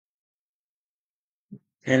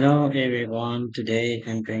Hello everyone, today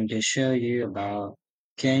I'm going to show you about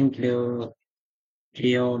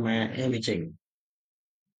ganglioglioma imaging.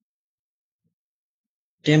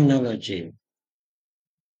 Terminology.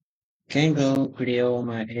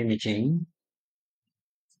 Ganglioglioma imaging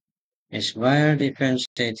is where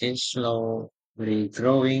differentiated, slowly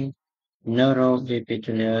growing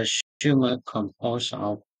neuroepithelial tumor composed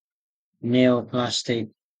of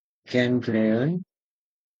neoplastic ganglion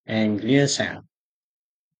and glial cell.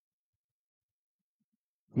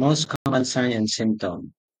 Most common sign and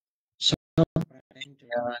symptom.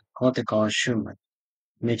 Supratentrial cortical tumor.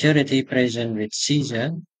 Majority present with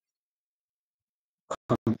seizure.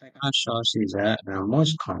 Partial seizure are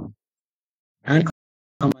most common.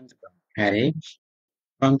 Uncommon headache,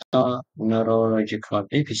 frontal neurological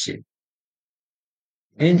deficit,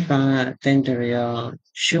 infratentorial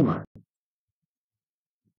tumor,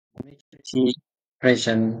 majority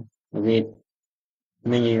present with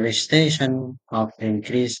manifestation of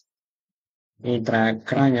increased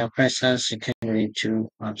intracranial pressure secondary to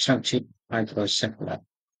obstructive hydrocephalus.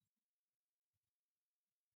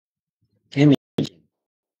 Imaging.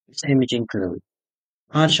 This image includes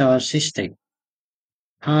partial cystic,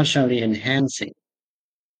 partially enhancing,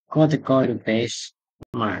 cortical-based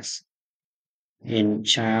mass, in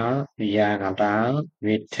child, young adult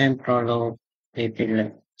with temporal lobe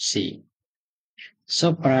epilepsy,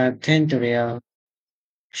 supratentorial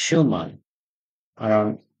tumor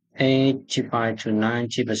around 85 to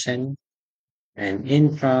 90%, and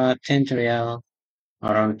infratentorial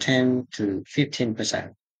around 10 to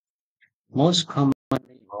 15%. Most commonly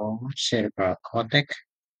involve cerebral cortex,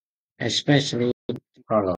 especially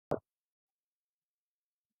temporal lobe,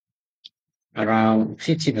 around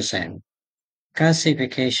 50%.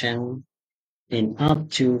 Calcification in up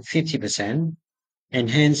to 50%,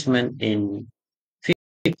 enhancement in 50%.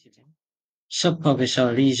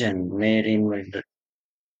 Superficial lesion may remove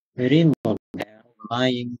the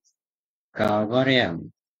underlying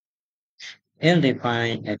calvarium.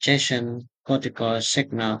 Ill-defined adjacent cortical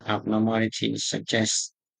signal abnormalities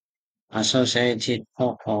suggest associated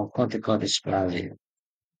focal cortical dysplasia.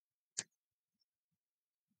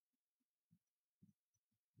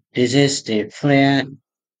 This is the flare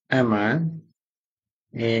MR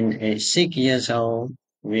in a 6 years old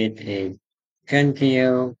with a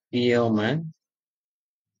ganglioglioma,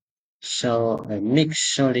 so a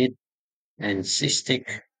mixed solid and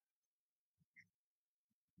cystic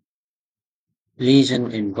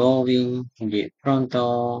lesion involving the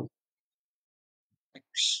frontal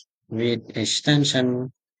with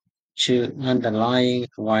extension to underlying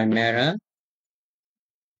Weimara.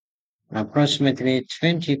 Approximately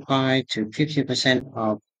 25 to 50%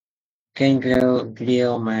 of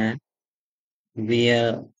ganglioglioma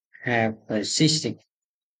will have a cystic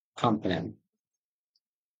component.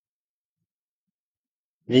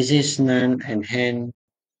 This is non-enhanced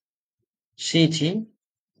CT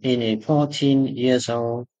in a 14 years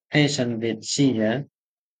old patient with seizure,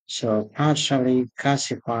 so partially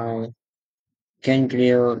calcified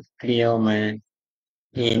ganglioglioma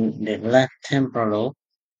in the left temporal lobe.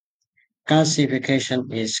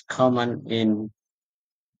 Calcification is common in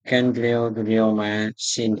ganglioglioma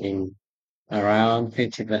seen in around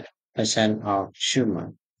 50% of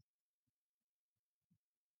tumor.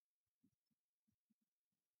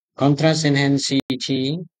 Contrast enhanced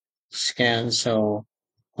CT scan show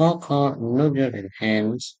focal nodule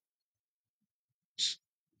enhanced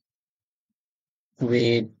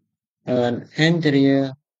with an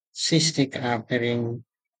anterior cystic appearing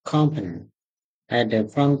component at the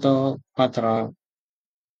frontal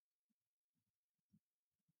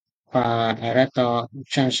parietal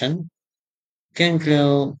junction.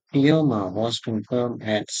 Ganglioma was confirmed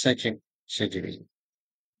at surgery.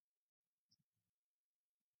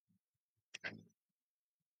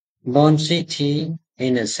 Bone CT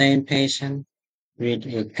in the same patient with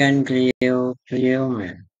a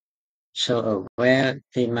ganglioma show a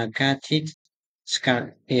well-demarcated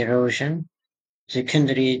scar erosion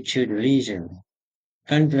secondary to the lesion.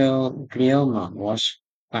 Ganglioma was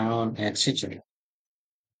found at surgery.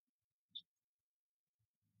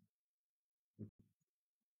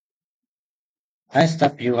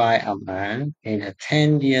 SWI in a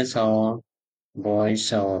 10 years old boy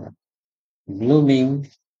saw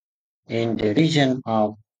blooming in the region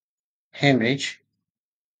of hemorrhage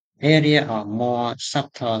area of more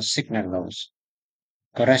subtle signals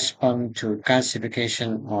correspond to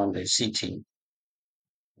calcification on the CT.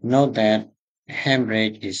 Note that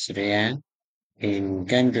hemorrhage is rare in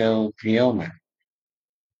ganglioma.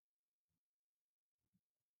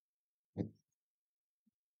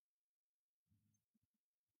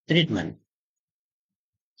 Treatment.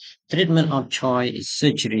 Treatment of choice is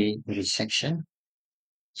surgery resection.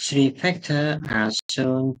 Three factors are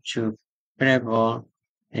shown to favorably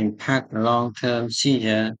impact long-term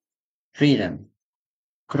seizure freedom.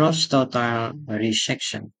 Gross total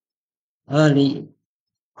resection, early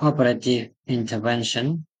operative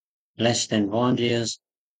intervention, less than 1 year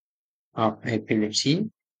of epilepsy,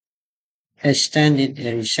 extended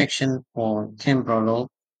resection for temporal lobe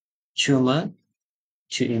tumor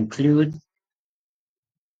to include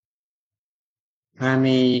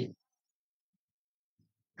ami-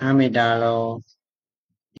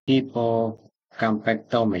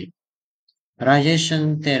 amygdalohipocampectomy,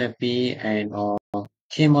 radiation therapy and or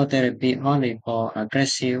chemotherapy only for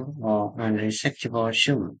aggressive or unresectable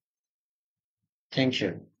tumor. Thank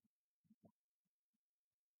you.